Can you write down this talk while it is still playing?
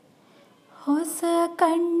ಹೊಸ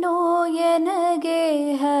ಕಣ್ಣು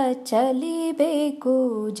ಎನಗೆ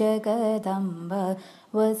ಹಚ್ಚಲಿಬೇಕು ಜಗದಂಬ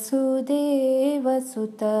ವಸುದೇವ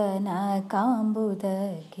ಸುತನ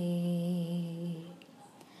ಕಾಂಬುದಕ್ಕೆ.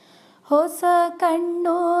 ಹೊಸ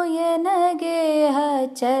ಕಣ್ಣು ಎನಗೆ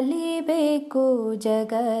ಹಚ್ಚಲಿಬೇಕು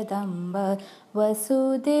ಜಗದಂಬ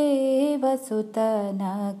ವಸುದೇವ ಸುತನ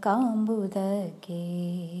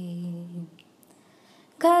ಕಾಂಬುದಕ್ಕೆ.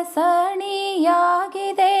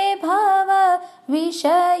 ಘಸಣಿಯಾಗಿದೆ ಭವ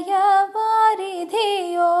ವಿಷಯ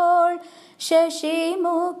ವಾರಿಧಿಯೋಳ್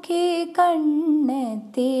ಶಶಿಮುಖಿ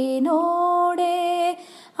ಕಣ್ಣೆತ್ತಿ ನೋಡೆ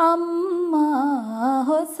ಅಮ್ಮ.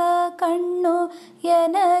 ಹೊಸ ಕಣ್ಣು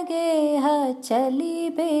ಎನಗೆ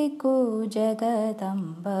ಹಚ್ಚಲಿಬೇಕು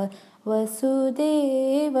ಜಗದಂಬ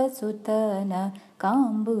ವಸುದೇವ ಸುತನ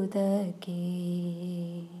ಕಾಂಬುದಕ್ಕೆ.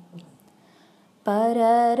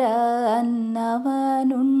 ಪರರ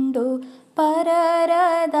ಅನ್ನವನುಂಡು ಪರರ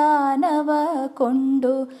ದಾನವ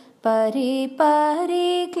ಕೊಂಡು ಪರಿ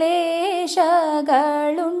ಪರಿ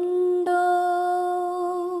ಕ್ಲೇಶಗಳುಂಡು.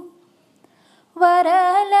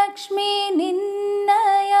 ವರಲಕ್ಷ್ಮಿ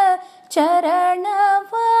ನಿನ್ನಯ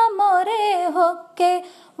ಚರಣವ ಮೊರೆ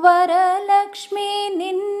ಹೊಕ್ಕೆ. ವರಲಕ್ಷ್ಮಿ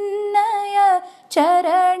ನಿನ್ನಯ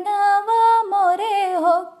ಚರಣವ ಮೊರೆ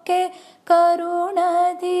ಹೊಕ್ಕೆ.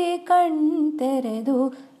 ಕರುಣದಿ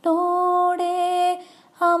ಕಣ್ತೆರೆದು ನೋಡೆ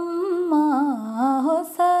ಅಮ್ಮ.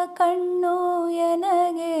 ಹೊಸ ಕಣ್ಣು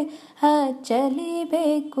ಎನಗೆ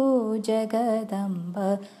ಹಚ್ಚಲಿಬೇಕು ಜಗದಂಬ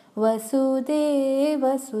ವಸುದೇವ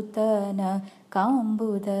ಸುತನ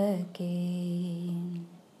ಕಾಂಬುದಕ್ಕೆ.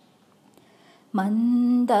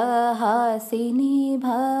 ಮಂದಹಾಸಿನಿ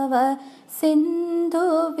ಭವ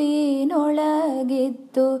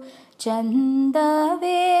ಸಿಂಧುವಿನೊಳಗಿದ್ದು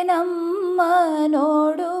ಚಂದವೇ ನಮ್ಮ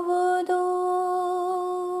ನೋಡುವುದು.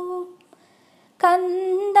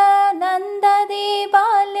 ಕಂದ ನಂದದಿ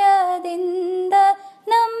ಬಾಲ್ಯದಿಂದ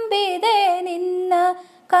ನಂಬಿದೆ ನಿನ್ನ.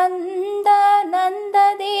 ಕಂದ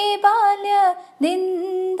ನಂದದಿ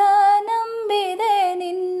ಬಾಲ್ಯದಿಂದ ನಂಬಿದೆ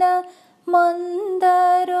ನಿನ್ನ.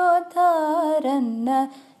 ಮಂದರೋದ್ಧಾರನ್ನ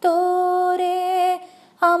ತೋರೆ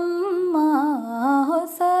ಅಮ್ಮ.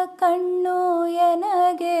 ಹೊಸ ಕಣ್ಣು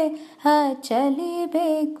ಎನಗೆ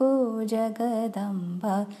ಹಚ್ಚಲಿಬೇಕು ಜಗದಂಬ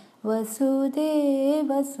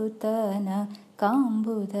ವಸುದೇವ ಸುತನ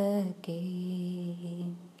ಕಾಂಬುದಕ್ಕೆ.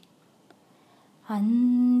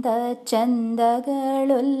 ಅಂದ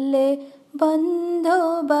ಚಂದಗಳೊಲ್ಲೆ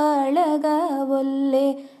ಬಂಧು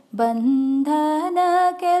ಬಳಗವೊಲ್ಲೆ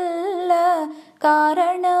ಬಂಧನಕ್ಕೆಲ್ಲ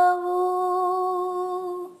ಕಾರಣವು.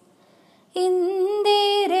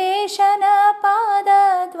 ಇಂದಿರೇಶನ ಪಾದ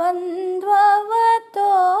ದ್ವಂದ್ವವ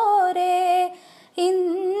ತೋರೆ.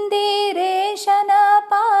 ಇಂದಿರೇಶನ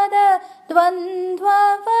ಪಾದ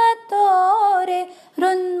ದ್ವಂದ್ವವ ತೋರೆ.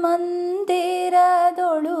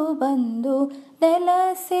 ಹೃನ್ಮಂದಿರದೊಳು ಬಂದು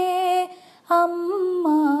ನೆಲಸೆ ಅಮ್ಮ.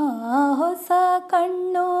 ಹೊಸ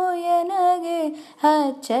ಕಣ್ಣು ಎನಗೆ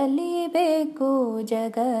ಹಚ್ಚಲಿಬೇಕು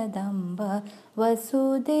ಜಗದಂಬ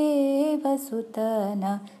ವಸುದೇವ ಸುತನ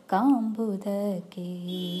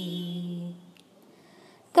ಕಾಂಬುದಕ್ಕೆ.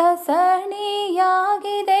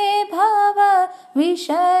 ಘಸಣಿಯಾಗಿದೆ ಭವ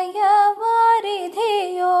ವಿಷಯ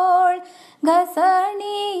ವಾರಿಧಿಯೋಳ್.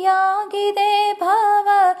 ಘಸಣಿಯಾಗಿದೆ ಭವ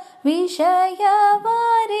ವಿಷಯ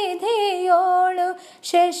ವಾರಿಧಿಯೋಳು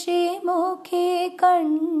ಶಶಿಮುಖಿ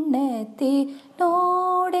ಕಣ್ಣೆತ್ತಿ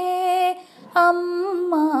ನೋಡೆ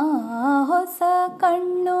ಅಮ್ಮ. ಹೊಸ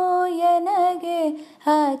ಕಣ್ಣು ಎನಗೆ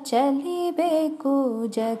ಹಚ್ಚಲಿಬೇಕು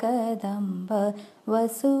ಜಗದಂಬ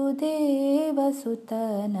ವಸುದೇವ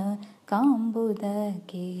ಸುತನ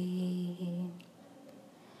ಕಾಂಬುದಕ್ಕೆ.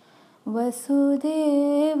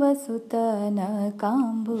 ವಸುದೇವ ಸುತನ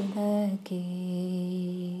ಕಾಂಬುದಕ್ಕೆ.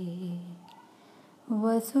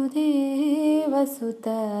 ವಸುದೇವ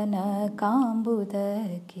ಸುತನ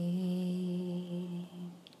ಕಾಂಬುದಕ್ಕೆ.